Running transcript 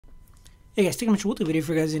Hey guys, taking much with the video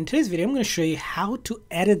for you guys. In today's video, I'm going to show you how to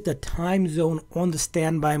edit the time zone on the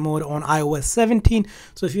standby mode on iOS 17.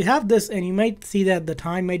 So if you have this and you might see that the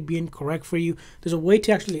time might be incorrect for you, there's a way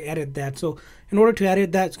to actually edit that. So in order to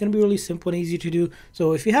edit that, it's going to be really simple and easy to do.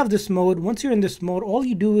 So if you have this mode, once you're in this mode, all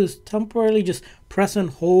you do is temporarily just press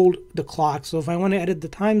and hold the clock. So if I want to edit the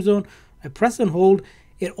time zone, I press and hold.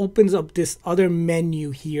 It opens up this other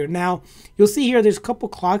menu here. Now, you'll see here there's a couple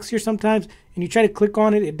clocks here sometimes, and you try to click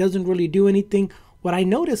on it, it doesn't really do anything. What I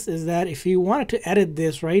noticed is that if you wanted to edit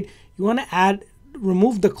this, right, you want to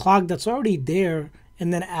remove the clock that's already there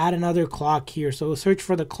and then add another clock here. So search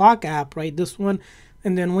for the clock app, right, this one,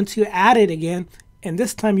 and then once you add it again, and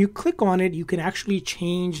this time you click on it, you can actually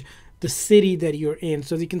change the city that you're in.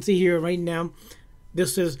 So as you can see here right now,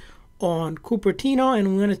 this is on Cupertino, and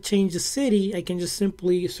I'm going to change the city. I can just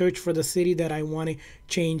simply search for the city that I want to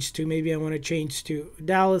change to. Maybe I want to change to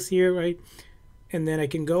Dallas here, right? And then I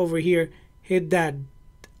can go over here, hit that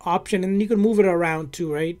option, and you can move it around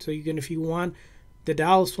too, right? So you can, if you want the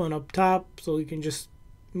Dallas one up top, so you can just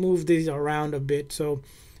move these around a bit. So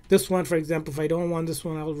this one, for example, if I don't want this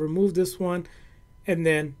one, I'll remove this one,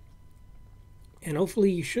 and hopefully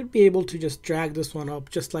you should be able to just drag this one up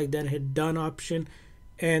just like that, hit done option.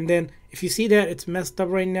 And then if you see that it's messed up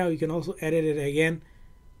right now, you can also edit it again.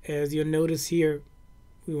 As you'll notice here,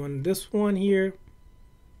 we want this one here,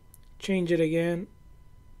 change it again,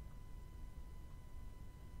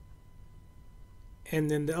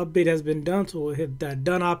 and then the update has been done, so we'll hit that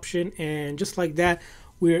done option, and just like that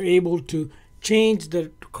we're able to change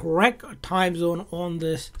the correct time zone on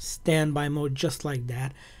this standby mode just like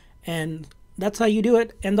that. And that's how you do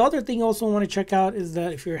it. And the other thing also I want to check out is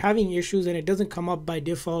that if you're having issues and it doesn't come up by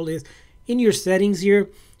default, is in your settings here,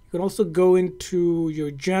 you can also go into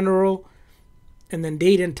your general and then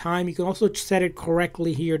date and time. You can also set it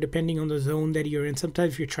correctly here depending on the zone that you're in.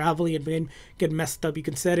 Sometimes if you're traveling and may get messed up, you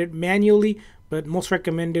can set it manually, but most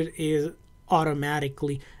recommended is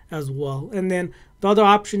automatically as well. And then the other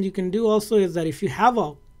option you can do also is that if you have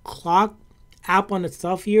a clock app on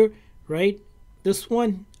itself here, right, this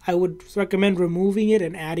one, I would recommend removing it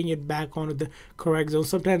and adding it back onto the correct zone.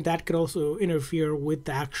 Sometimes that could also interfere with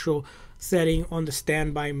the actual setting on the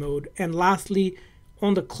standby mode. And lastly,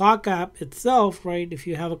 on the clock app itself, right, if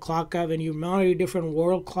you have a clock app and you monitor a different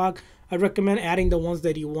world clock, I'd recommend adding the ones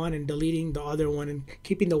that you want and deleting the other one and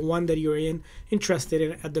keeping the one that you're interested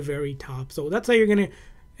in at the very top. So that's how you're going to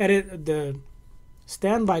edit the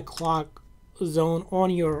standby clock zone on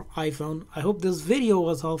your iPhone. I hope this video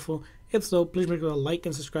was helpful. If so, please make sure to like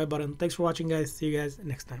and subscribe button. Thanks for watching, guys. See you guys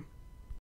next time.